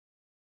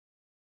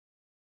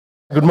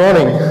Good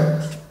morning.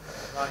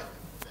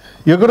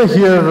 You're going to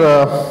hear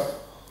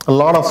a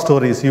lot of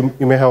stories. You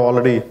may have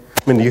already,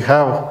 you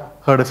have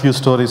heard a few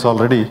stories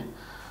already.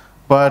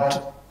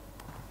 But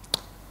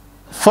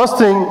first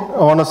thing I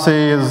want to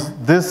say is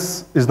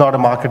this is not a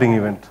marketing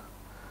event.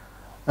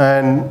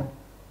 And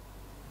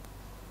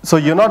so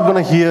you're not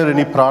going to hear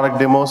any product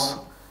demos,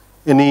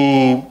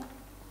 any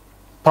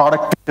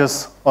product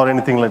pitches, or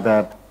anything like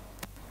that.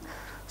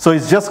 So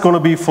it's just going to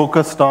be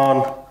focused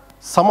on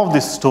some of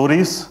these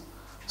stories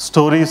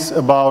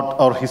about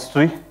our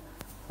history,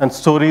 and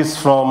stories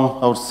from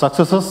our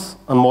successes,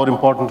 and more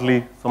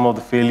importantly, some of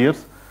the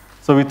failures.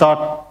 So we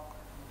thought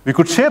we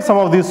could share some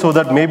of these so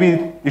that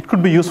maybe it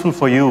could be useful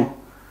for you.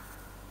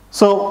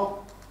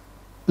 So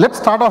let's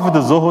start off with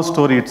the Zoho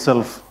story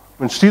itself.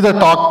 When Sridhar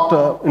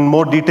talked in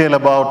more detail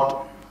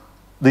about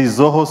the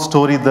Zoho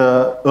story,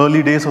 the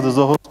early days of the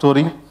Zoho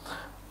story,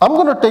 I'm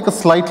going to take a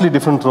slightly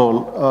different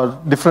role,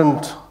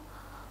 different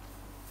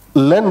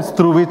lens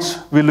through which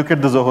we look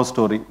at the Zoho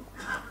story.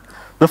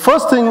 The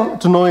first thing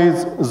to know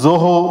is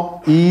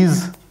Zoho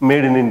is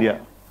made in India.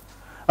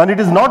 And it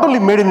is not only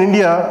made in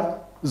India,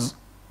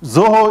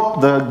 Zoho,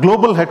 the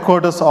global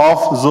headquarters of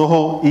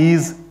Zoho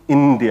is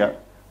in India.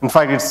 In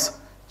fact, it's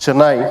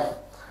Chennai.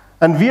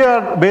 And we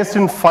are based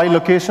in 5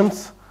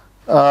 locations.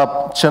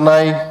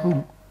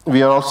 Chennai,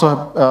 we are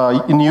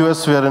also in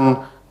US, we are in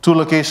 2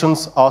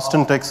 locations,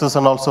 Austin, Texas,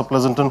 and also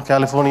Pleasanton,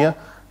 California.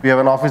 We have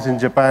an office in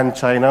Japan,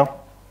 China.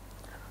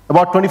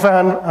 About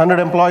 2,500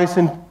 employees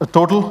in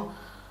total.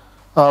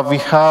 We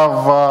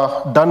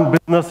have done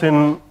business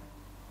in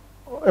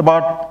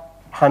about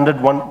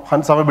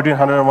somewhere between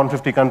 100 and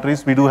 150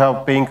 countries. We do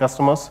have paying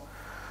customers.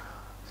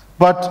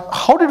 But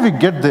how did we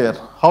get there?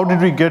 How did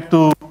we get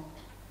to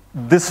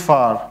this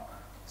far?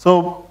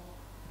 So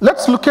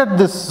let's look at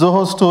this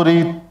Zoho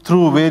story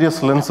through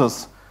various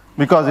lenses,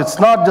 because it's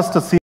not just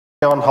a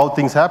on how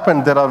things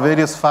happen. There are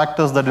various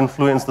factors that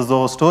influence the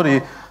Zoho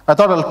story. I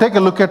thought I'll take a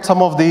look at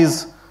some of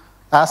these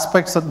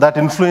aspects that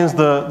influence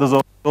the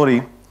Zoho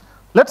story.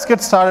 Let's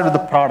get started with the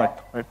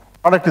product. Right?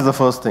 Product is the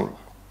first thing.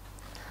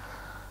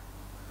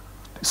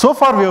 So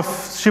far, we have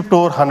shipped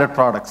over 100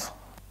 products.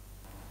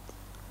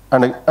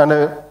 And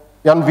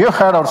we have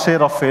had our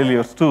share of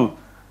failures too.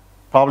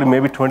 Probably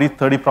maybe 20,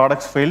 30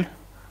 products failed,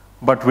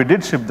 but we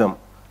did ship them.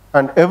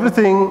 And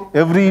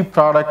every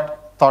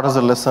product taught us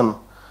a lesson.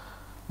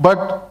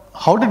 But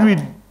how did we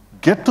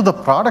get to the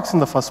products in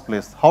the first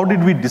place? How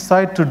did we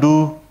decide to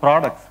do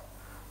products?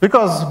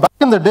 Because back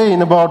in the day,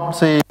 in about,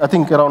 say, I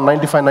think around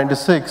 95,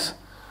 96,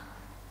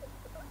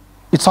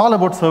 it's all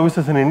about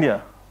services in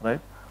India,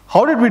 right?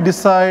 How did we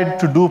decide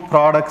to do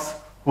products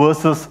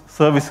versus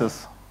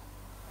services?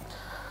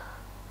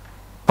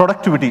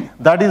 Productivity,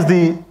 that is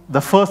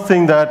the first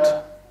thing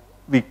that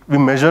we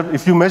measure.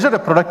 If you measure the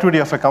productivity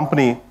of a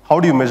company, how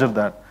do you measure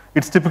that?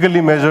 It's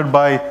typically measured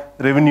by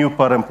revenue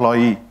per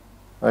employee,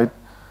 right?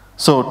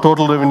 So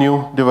total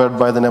revenue divided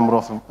by the number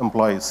of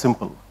employees,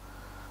 simple.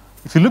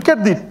 If you look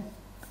at the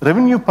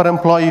revenue per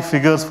employee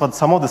figures for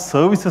some of the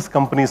services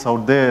companies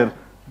out there,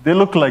 they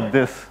look like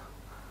this.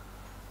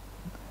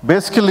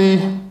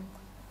 Basically,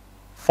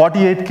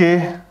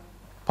 48K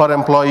per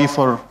employee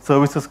for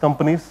services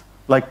companies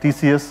like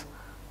TCS,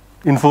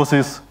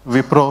 Infosys,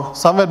 Wipro,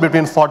 somewhere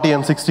between 40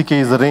 and 60K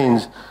is the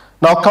range.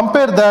 Now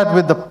compare that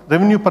with the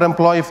revenue per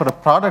employee for the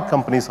product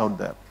companies out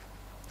there.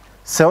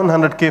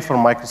 700K for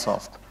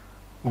Microsoft,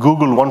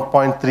 Google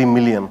 1.3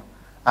 million,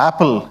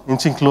 Apple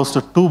inching close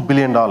to $2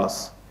 billion.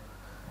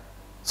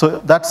 So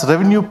that's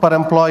revenue per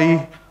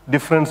employee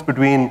difference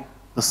between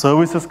the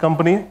services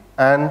company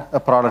and a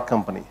product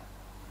company.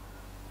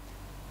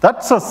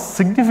 That's a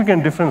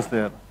significant difference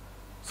there.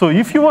 So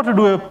if you were to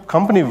do a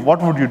company, what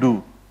would you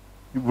do?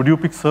 Would you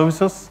pick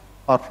services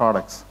or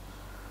products?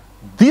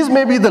 These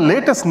may be the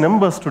latest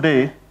numbers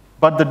today,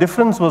 but the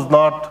difference was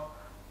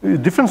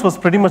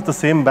pretty much the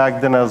same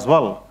back then as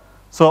well.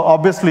 So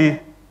obviously,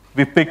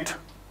 we picked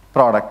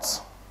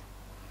products.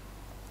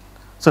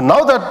 So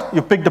now that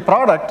you picked a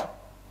product,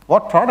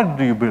 what product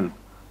do you build,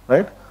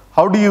 right?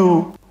 How do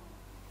you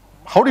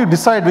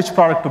decide which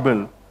product to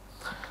build?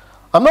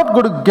 I'm not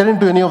going to get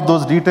into any of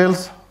those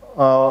details.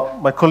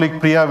 My colleague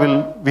Priya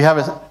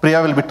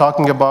will be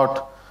talking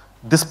about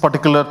this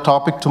particular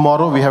topic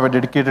tomorrow. We have a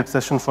dedicated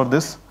session for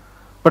this.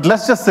 But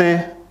let's just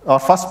say our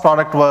first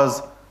product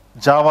was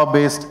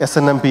Java-based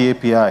SNMP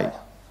API.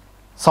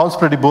 Sounds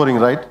pretty boring,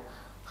 right?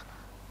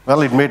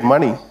 Well, it made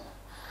money.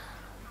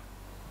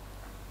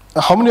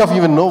 How many of you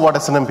even know what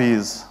SNMP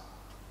is?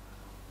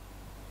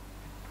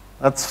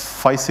 That's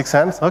 5, 6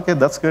 hands. OK,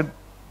 that's good.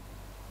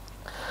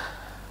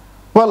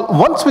 Well,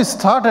 once we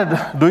started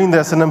doing the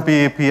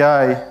SNMP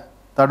API,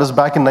 that was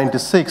back in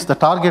 '96, the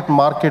target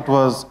market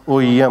was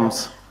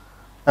OEMs.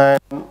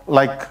 And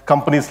like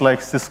companies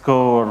like Cisco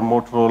or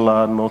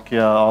Motorola,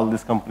 Nokia, all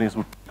these companies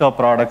would pick our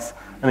products,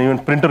 and even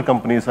printer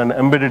companies, and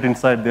embed it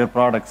inside their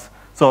products.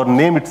 So our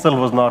name itself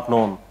was not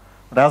known.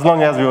 But as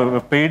long as we were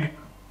paid,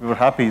 we were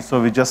happy,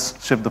 so we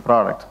just shipped the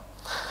product.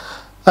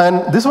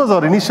 And this was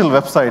our initial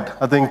website,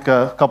 I think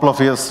a couple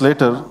of years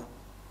later.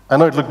 I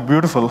know it looked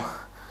beautiful.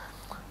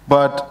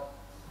 But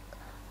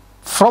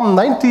from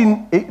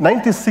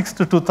 1996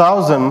 to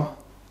 2000,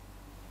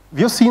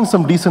 we have seen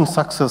some decent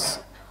success.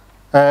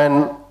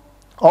 And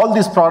all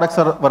these products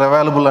were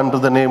available under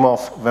the name of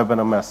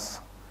WebNMS.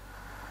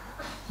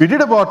 We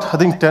did about, I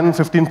think, 10,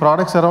 15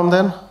 products around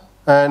then.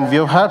 And we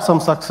have had some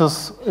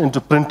success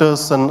into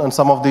printers and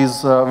some of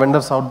these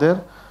vendors out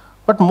there.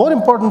 But more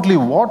importantly,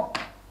 what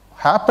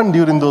happened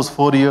during those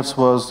 4 years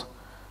was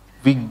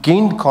we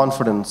gained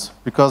confidence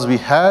because we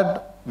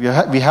have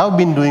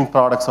been doing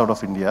products out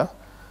of India.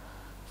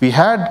 We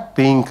had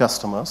paying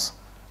customers,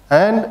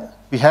 and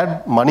we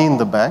had money in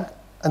the bank.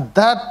 And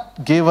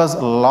that gave us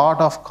a lot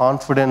of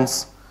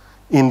confidence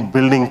in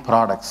building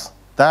products.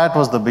 That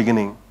was the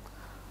beginning.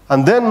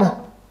 And then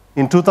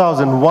in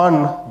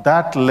 2001,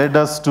 that led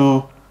us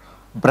to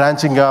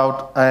branching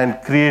out and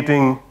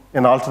creating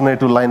an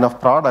alternative line of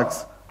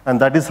products. And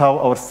that is how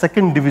our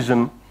second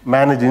division,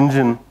 Manage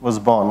Engine, was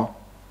born.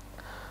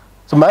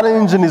 So Manage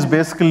Engine is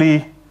basically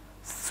a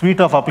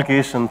suite of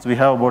applications. We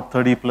have about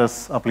 30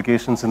 plus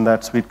applications in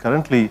that suite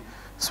currently.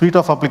 Suite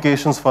of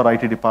applications for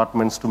IT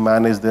departments to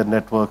manage their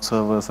network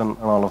servers and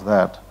all of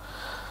that.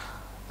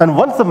 And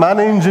once the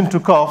Manage Engine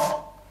took off,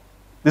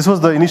 this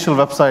was the initial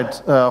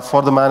website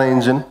for the Manage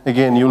Engine.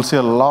 Again, you'll see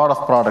a lot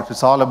of products.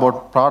 It's all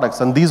about products,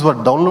 and these were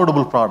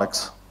downloadable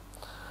products.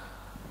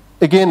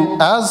 Again,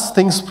 as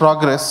things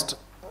progressed,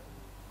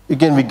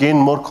 again, we gained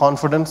more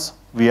confidence.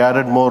 We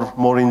added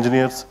more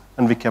engineers,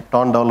 and we kept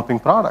on developing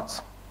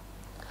products.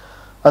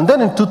 And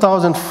then in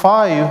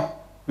 2005,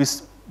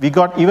 we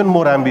got even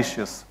more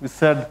ambitious. We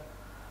said,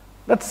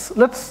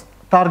 let's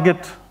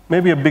target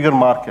maybe a bigger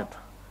market.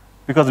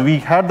 Because we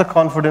had the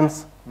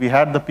confidence, we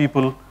had the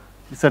people.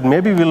 We said,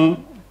 maybe we'll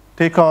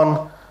take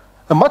on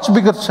a much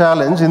bigger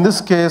challenge. In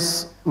this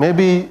case,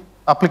 maybe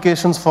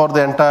applications for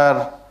the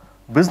entire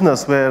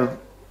business where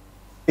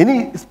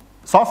any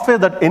software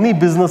that any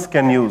business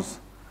can use.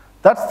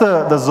 That's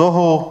the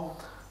Zoho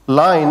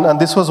line, and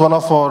this was one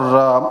of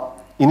our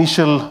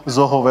initial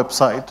Zoho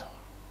website.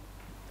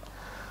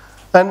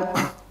 And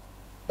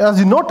as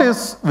you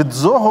notice, with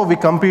Zoho, we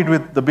compete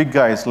with the big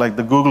guys like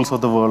the Googles of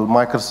the world,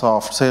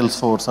 Microsoft,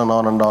 Salesforce, and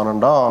on and on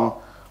and on.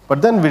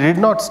 But then we did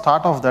not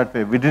start off that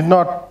way. We did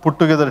not put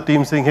together a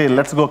team saying, hey,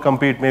 let's go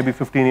compete maybe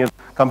 15 years,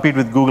 compete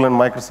with Google and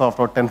Microsoft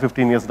or 10,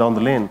 15 years down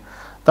the lane.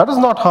 That is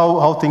not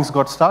how things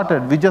got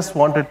started. We just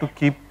wanted to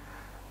keep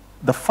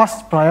the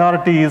first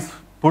priority is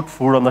put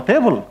food on the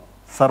table,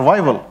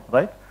 survival,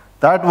 right?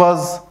 That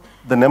was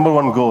the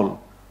 #1 goal.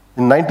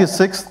 In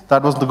 '96,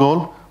 that was the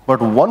goal.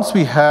 But once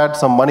we had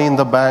some money in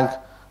the bank,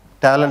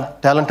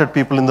 talented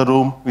people in the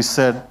room, we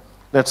said,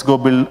 let's go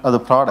build other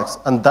products.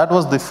 And that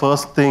was the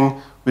first thing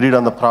we did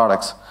on the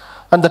products.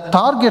 And the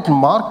target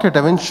market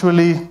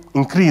eventually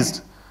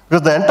increased.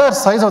 Because the entire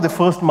size of the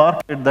first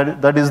market,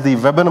 that is the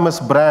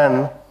WebNMS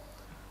brand,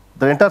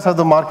 the entire size of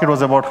the market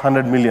was about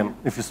 100 million,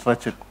 if you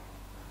stretch it.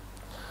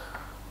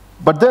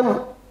 But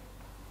then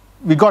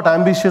we got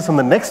ambitious, and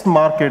the next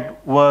market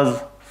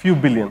was few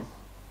billion.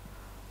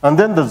 And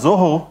then the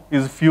Zoho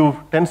is a few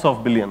tens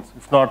of billions,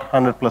 if not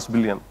 100 plus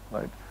billion,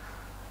 right?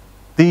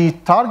 The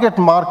target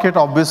market,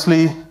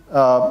 obviously,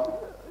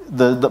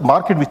 the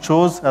market we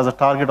chose as a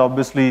target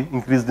obviously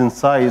increased in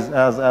size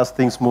as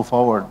things move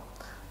forward.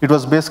 It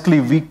was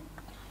basically we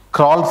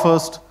crawled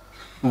first,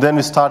 then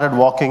we started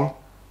walking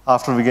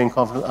after we gained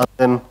confidence, and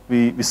then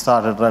we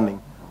started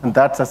running. And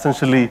that's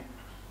essentially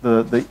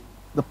the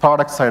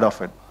product side of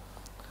it.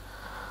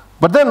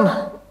 But then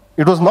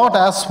it was not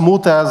as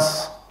smooth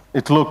as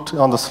it looked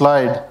on the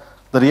slide.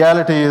 The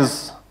reality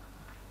is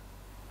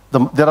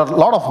there are a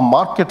lot of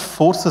market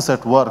forces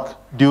at work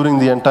during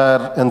the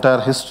entire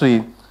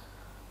history.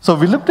 So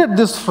we looked at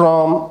this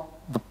from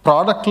the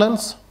product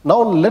lens.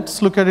 Now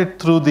let's look at it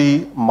through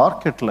the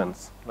market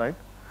lens, right?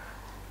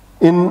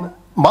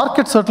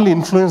 Market certainly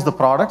influenced the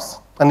products,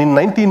 and in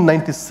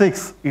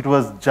 1996, it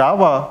was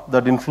Java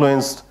that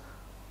influenced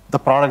the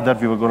product that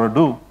we were going to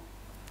do.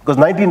 Because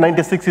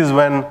 1996 is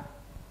when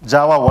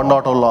Java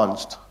 1.0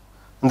 launched.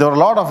 And there were a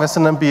lot of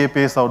SNMP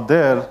APIs out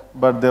there,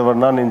 but there were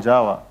none in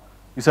Java.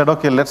 We said,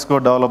 okay, let's go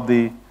develop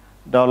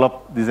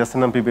these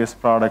SNMP-based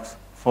products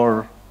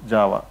for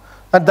Java.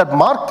 And that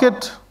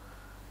market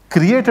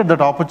created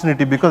that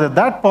opportunity because at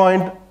that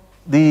point,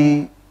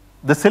 the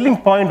selling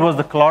point was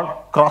the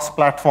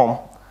cross-platform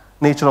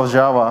nature of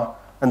Java,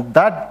 and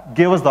that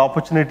gave us the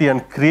opportunity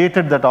and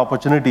created that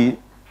opportunity.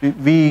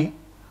 We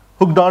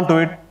hooked onto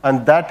it,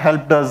 and that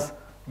helped us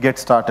get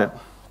started.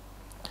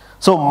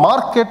 So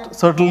market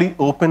certainly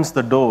opens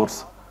the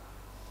doors,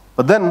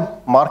 but then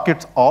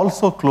market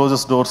also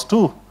closes doors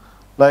too,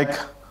 like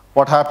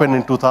what happened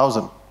in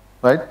 2000,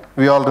 right?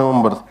 We all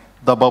remember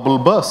the bubble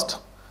burst.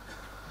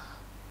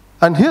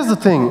 And here's the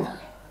thing,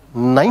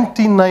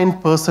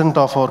 99%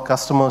 of our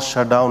customers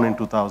shut down in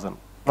 2000.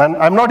 And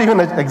I'm not even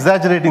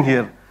exaggerating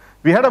here.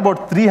 We had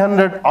about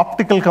 300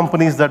 optical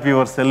companies that we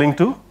were selling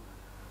to,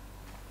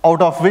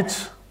 out of which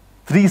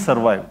 3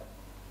 survived.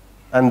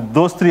 And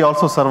those 3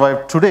 also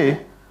survive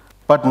today,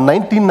 but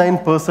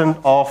 99%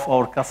 of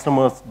our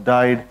customers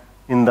died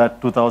in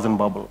that 2000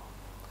 bubble.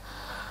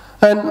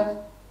 And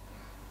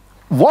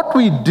what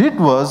we did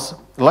was,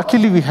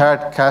 luckily we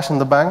had cash in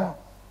the bank,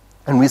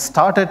 and we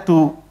started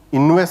to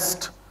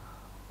invest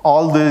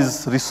all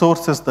these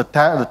resources, the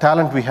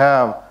talent we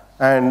have,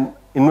 and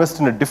invest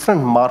in a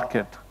different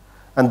market.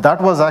 And that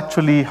was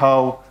actually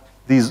how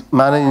this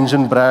Manage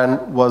Engine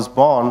brand was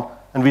born,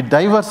 and we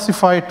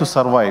diversified to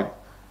survive.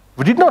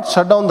 We did not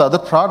shut down the other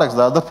products.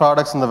 The other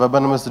products in the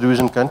WebNMS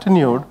division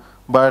continued,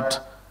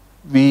 but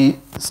we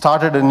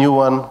started a new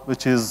one,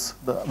 which is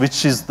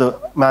the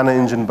Manage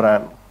Engine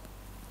brand.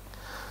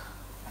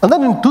 And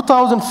then in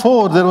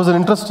 2004, there was an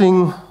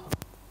interesting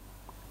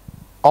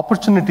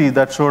opportunity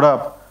that showed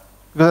up.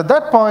 Because at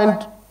that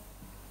point,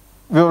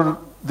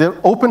 their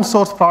open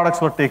source products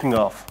were taking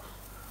off.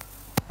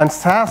 And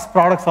SaaS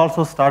products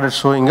also started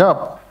showing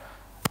up.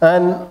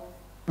 And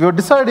we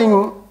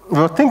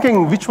were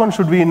thinking which one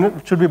should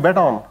we bet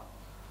on? We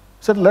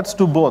said, let's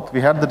do both.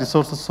 We had the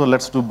resources, so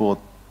let's do both.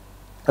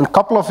 And a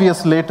couple of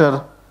years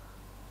later,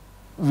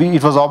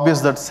 it was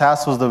obvious that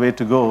SaaS was the way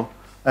to go.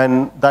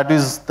 And that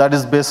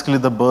is basically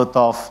the birth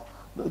of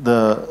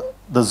the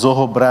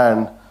Zoho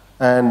brand.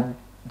 And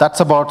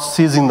that's about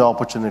seizing the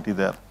opportunity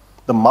there.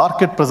 The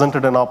market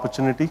presented an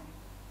opportunity,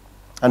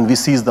 and we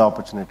seized the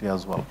opportunity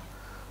as well.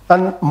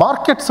 And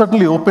market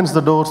certainly opens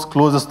the doors,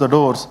 closes the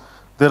doors.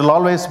 There will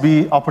always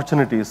be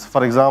opportunities.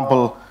 For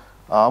example,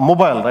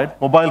 mobile,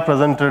 right? Mobile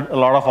presented a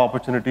lot of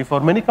opportunity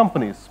for many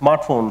companies,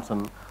 smartphones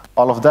and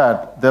all of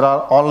that. There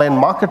are online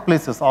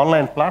marketplaces,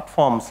 online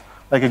platforms,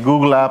 like a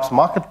Google Apps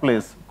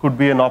marketplace could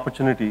be an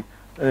opportunity,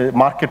 a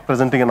market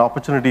presenting an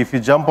opportunity. If you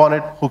jump on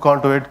it, hook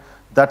onto it,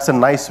 that's a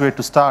nice way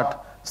to start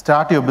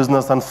your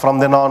business, and from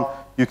then on,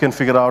 you can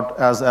figure out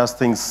as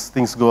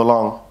things go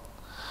along.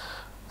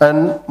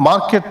 And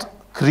market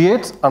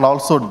creates and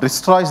also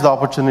destroys the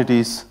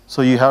opportunities,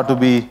 so you have to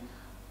be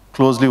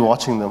closely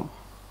watching them.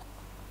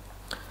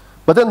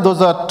 But then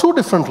those are two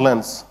different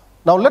lenses.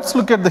 Now let's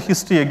look at the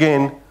history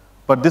again,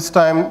 but this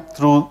time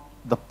through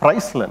the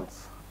price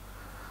lens.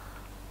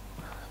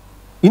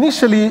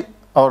 Initially,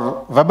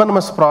 our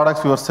WebNMS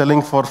products, we were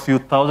selling for a few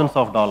thousands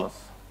of dollars,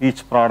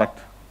 each product.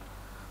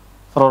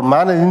 For our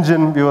Manage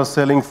Engine, we were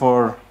selling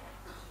for a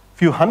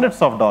few hundreds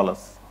of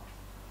dollars.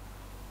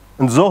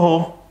 In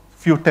Zoho, a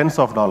few tens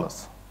of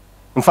dollars.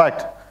 In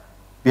fact,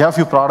 we have a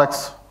few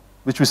products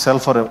which we sell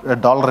for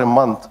 $1 a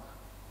month.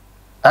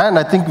 And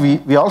I think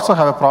we also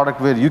have a product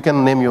where you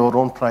can name your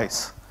own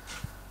price.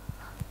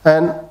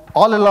 And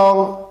all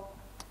along,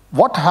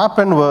 what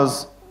happened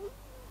was,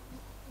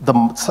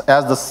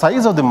 as the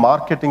size of the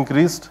market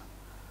increased,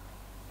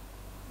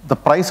 the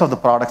price of the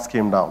products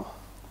came down.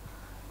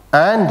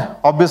 And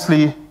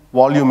obviously,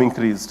 volume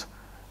increased.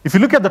 If you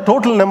look at the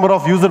total number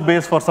of user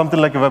base for something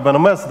like a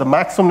WebNMS, the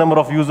maximum number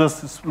of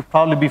users will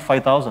probably be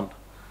 5,000.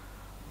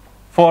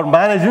 For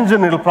Manage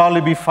Engine, it'll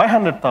probably be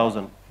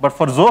 500,000. But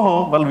for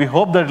Zoho, well, we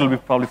hope that it'll be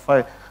probably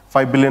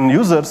 5 billion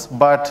users,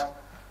 but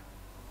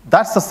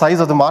that's the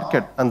size of the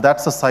market, and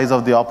that's the size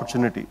of the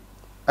opportunity.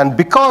 And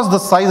because the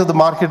size of the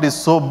market is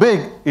so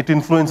big, it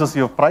influences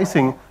your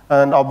pricing,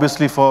 and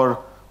obviously for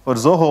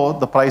Zoho,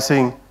 the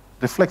pricing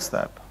reflects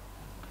that.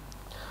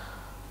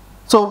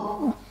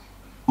 So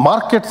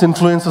markets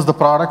influences the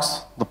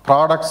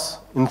products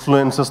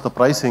influences the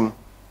pricing,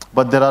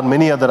 but there are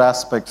many other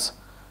aspects.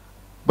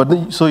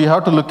 So you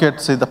have to look at,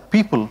 say, the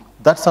people.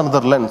 That's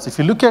another lens. If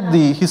you look at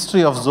the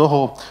history of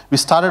Zoho, we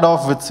started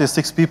off with, say,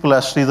 6 people,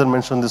 as Sridhar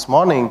mentioned this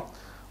morning,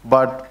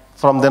 but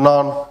from then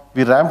on,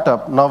 we ramped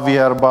up. Now we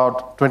are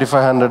about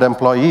 2,500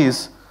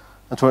 employees,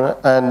 and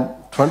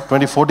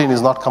 2014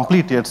 is not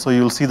complete yet, so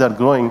you'll see that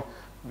growing.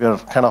 We are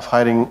kind of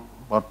hiring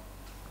about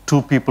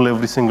 2 people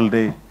every single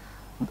day,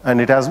 and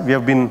we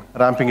have been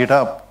ramping it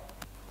up.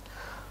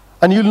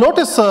 And you'll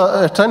notice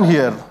a trend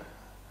here.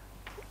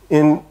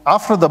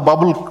 After the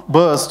bubble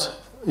burst,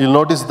 you'll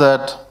notice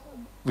that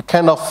we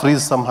kind of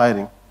freeze some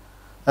hiring.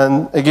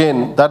 And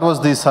again, that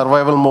was the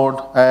survival mode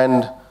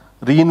and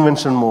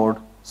reinvention mode.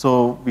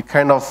 So we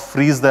kind of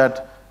freeze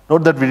that.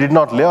 Note that we did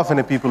not lay off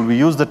any people. We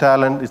used the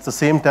talent. It's the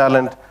same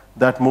talent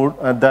that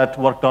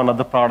worked on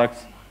other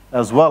products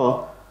as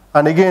well.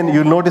 And again,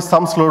 you'll notice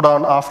some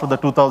slowdown after the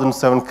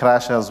 2007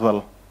 crash as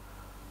well.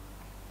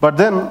 But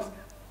then,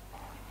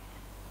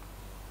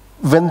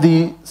 when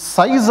the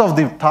size of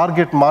the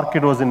target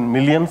market was in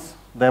millions,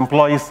 the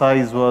employee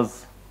size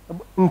was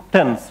in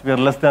tens. We are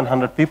less than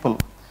 100 people.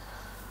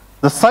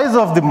 The size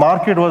of the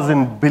market was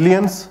in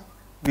billions.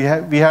 We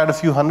had a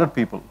few hundred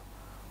people.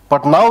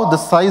 But now the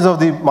size of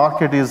the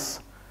market is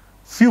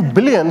few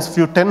billions,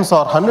 few tens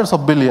or hundreds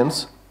of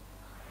billions.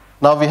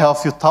 Now we have a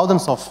few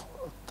thousands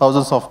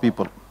of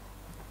people.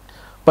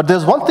 But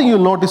there's one thing you'll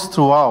notice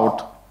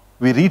throughout: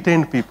 we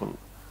retained people.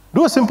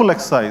 Do a simple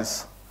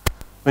exercise.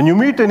 When you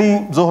meet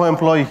any Zoho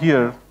employee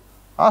here,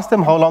 ask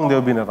them how long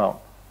they've been around.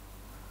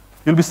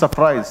 You'll be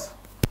surprised.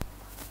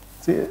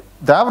 See,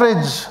 the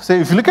average,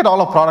 say, if you look at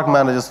all our product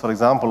managers, for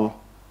example,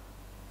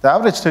 the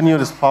average tenure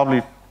is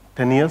probably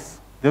 10 years.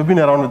 They've been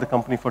around with the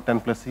company for 10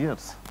 plus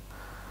years.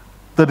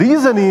 The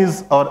reason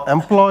is our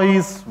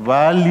employees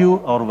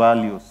value our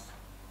values.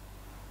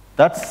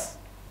 That's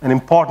an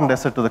important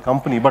asset to the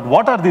company. But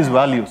what are these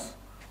values?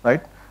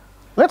 right?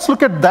 Let's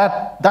look at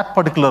that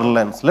particular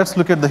lens. Let's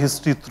look at the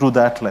history through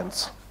that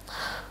lens.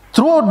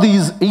 Throughout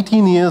these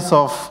 18 years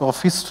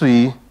of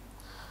history,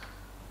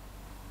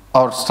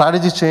 our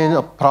strategy changed,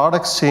 our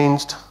products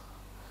changed,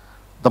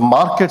 the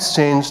markets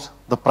changed,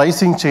 the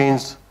pricing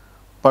changed,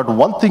 but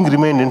one thing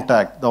remained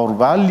intact. Our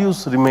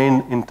values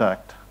remained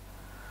intact.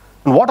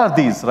 And what are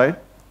these, right?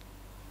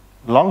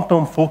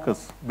 Long-term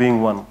focus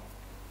being one.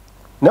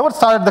 Never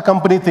started the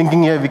company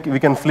thinking, yeah, we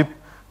can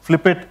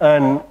flip it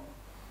and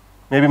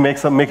maybe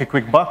make a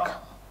quick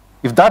buck.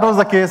 If that was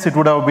the case, it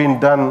would have been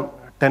done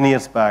 10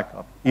 years back,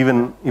 or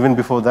even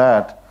before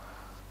that.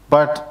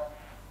 But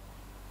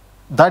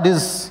that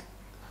is,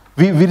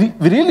 we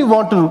really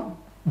want to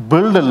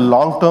build a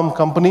long-term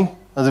company,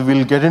 as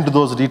we'll get into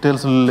those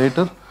details a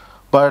little later.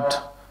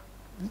 But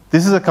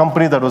this is a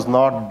company that was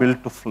not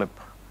built to flip.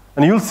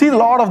 And you'll see a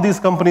lot of these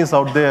companies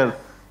out there,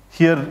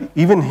 here,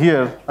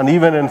 and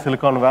even in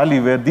Silicon Valley,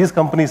 where these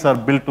companies are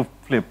built to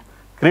flip.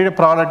 Create a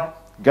product,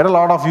 get a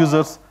lot of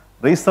users,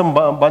 raise some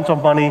bunch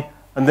of money,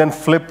 and then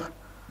flip.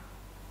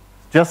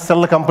 Just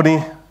sell the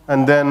company,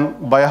 and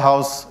then buy a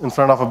house in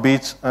front of a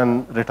beach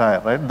and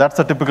retire, right? That's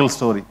a typical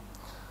story.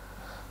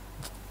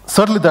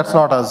 Certainly that's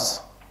not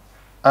us.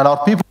 And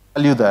our people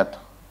value that.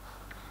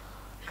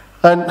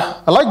 And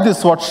I like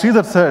this, what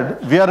Sridhar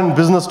said, we are in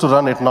business to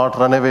run it, not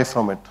run away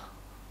from it.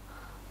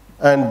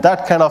 And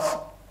that kind of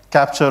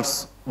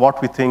captures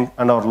what we think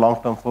and our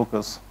long-term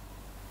focus.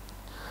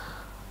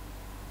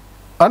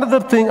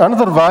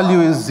 Another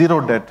value is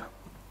zero debt.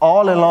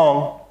 All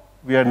along,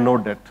 we had no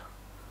debt.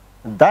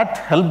 That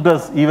helped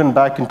us even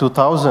back in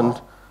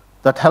 2000,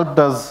 that helped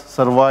us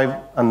survive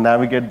and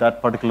navigate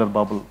that particular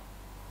bubble.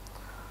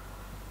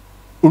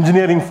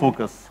 Engineering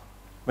focus.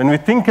 When we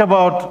think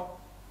about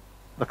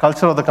the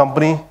culture of the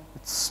company,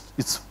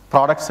 it's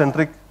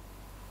product-centric.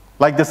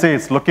 Like they say,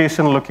 it's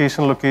location,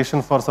 location,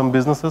 location for some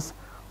businesses.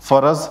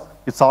 For us,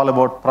 it's all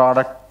about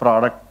product,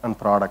 product, and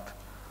product.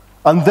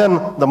 And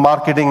then the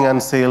marketing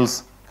and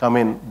sales come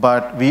in.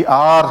 But we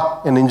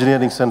are an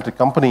engineering-centric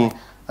company,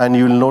 and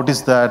you'll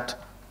notice that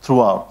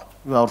throughout.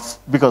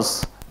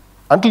 Because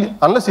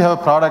unless you have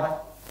a product,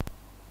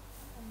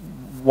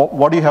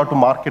 what do you have to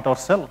market or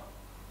sell?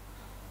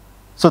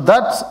 So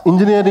that's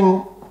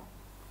engineering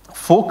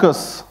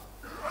focus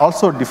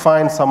also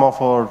defines some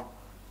of our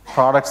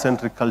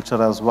product-centric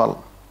culture as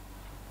well.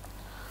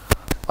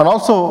 And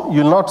also,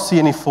 you'll not see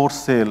any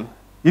forced sale.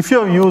 If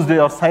you have used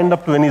or signed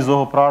up to any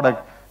Zoho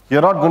product,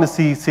 you're not going to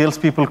see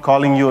salespeople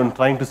calling you and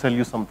trying to sell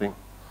you something.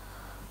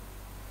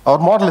 Our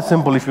model is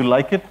simple. If you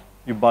like it,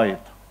 you buy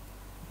it.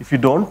 If you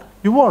don't,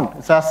 you won't.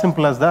 It's as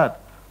simple as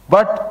that.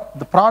 But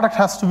the product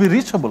has to be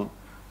reachable.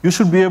 You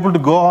should be able to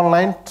go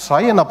online,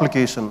 try an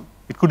application.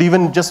 It could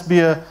even just be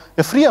a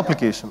free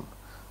application.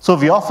 So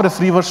we offer a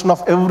free version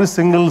of every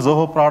single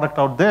Zoho product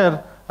out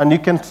there, and you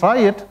can try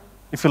it.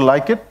 If you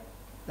like it,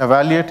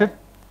 evaluate it,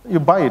 you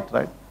buy it,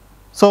 right?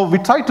 So we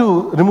try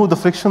to remove the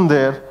friction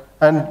there,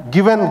 and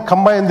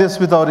combine this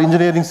with our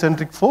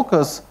engineering-centric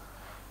focus,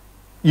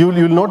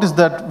 you'll notice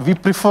that we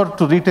prefer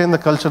to retain the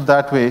culture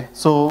that way.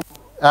 So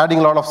adding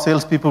a lot of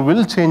salespeople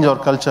will change our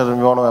culture, and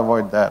we want to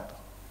avoid that.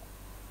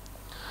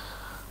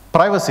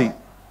 Privacy.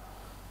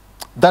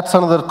 That's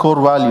another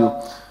core value.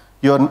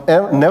 You're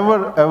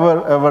never,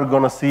 ever, ever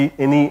going to see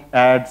any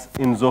ads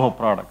in Zoho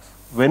products.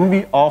 When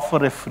we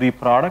offer a free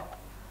product,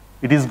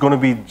 it is going to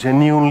be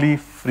genuinely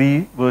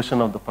free version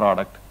of the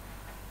product.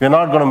 We're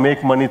not going to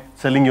make money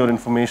selling your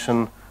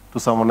information to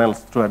someone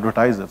else, to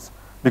advertisers.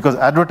 Because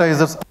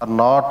advertisers are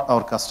not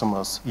our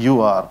customers.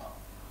 You are.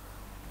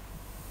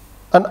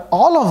 And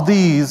all of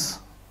these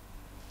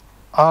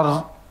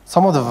are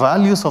some of the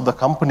values of the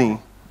company.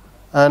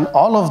 And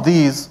all of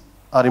these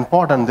are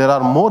important. There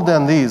are more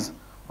than these.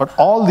 But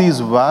all these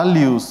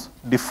values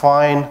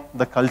define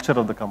the culture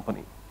of the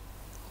company.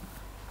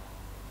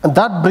 And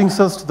that brings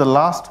us to the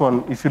last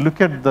one. If you look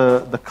at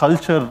the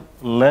culture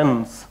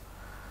lens,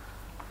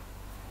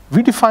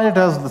 we define it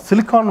as the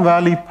Silicon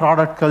Valley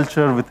product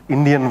culture with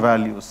Indian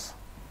values.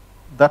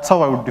 That's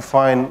how I would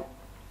define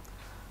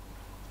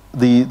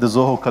the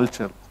Zoho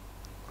culture.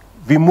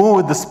 We move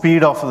with the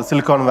speed of the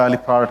Silicon Valley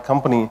product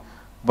company,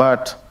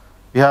 but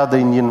we have the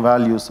Indian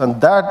values.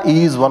 And that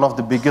is one of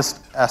the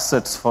biggest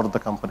assets for the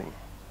company.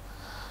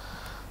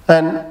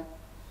 And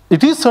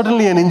it is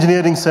certainly an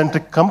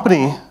engineering-centric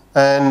company,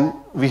 and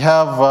we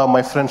have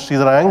my friend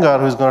Sridhar Iyengar,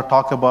 who is going to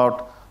talk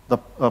about the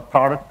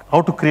product,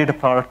 how to create a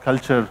product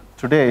culture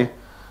today,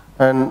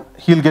 and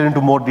he'll get into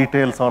more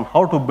details on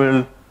how to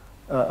build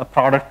a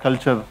product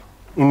culture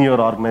in your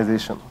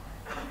organization.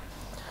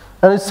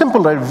 And it's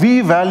simple, right?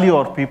 We value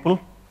our people,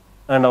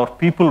 and our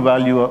people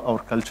value our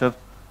culture,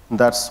 and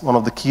that's one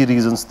of the key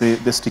reasons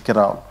they stick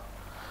around.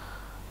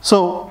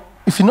 So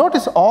if you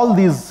notice all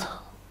these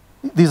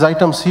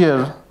items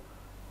here,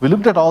 we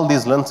looked at all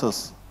these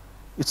lenses.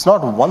 It's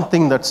not one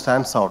thing that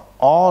stands out.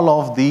 All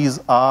of these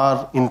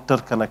are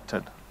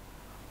interconnected.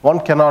 One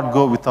cannot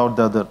go without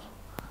the other.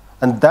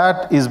 And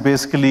that is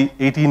basically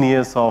 18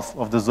 years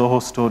of the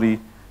Zoho story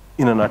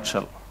in a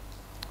nutshell.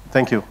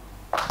 Thank you.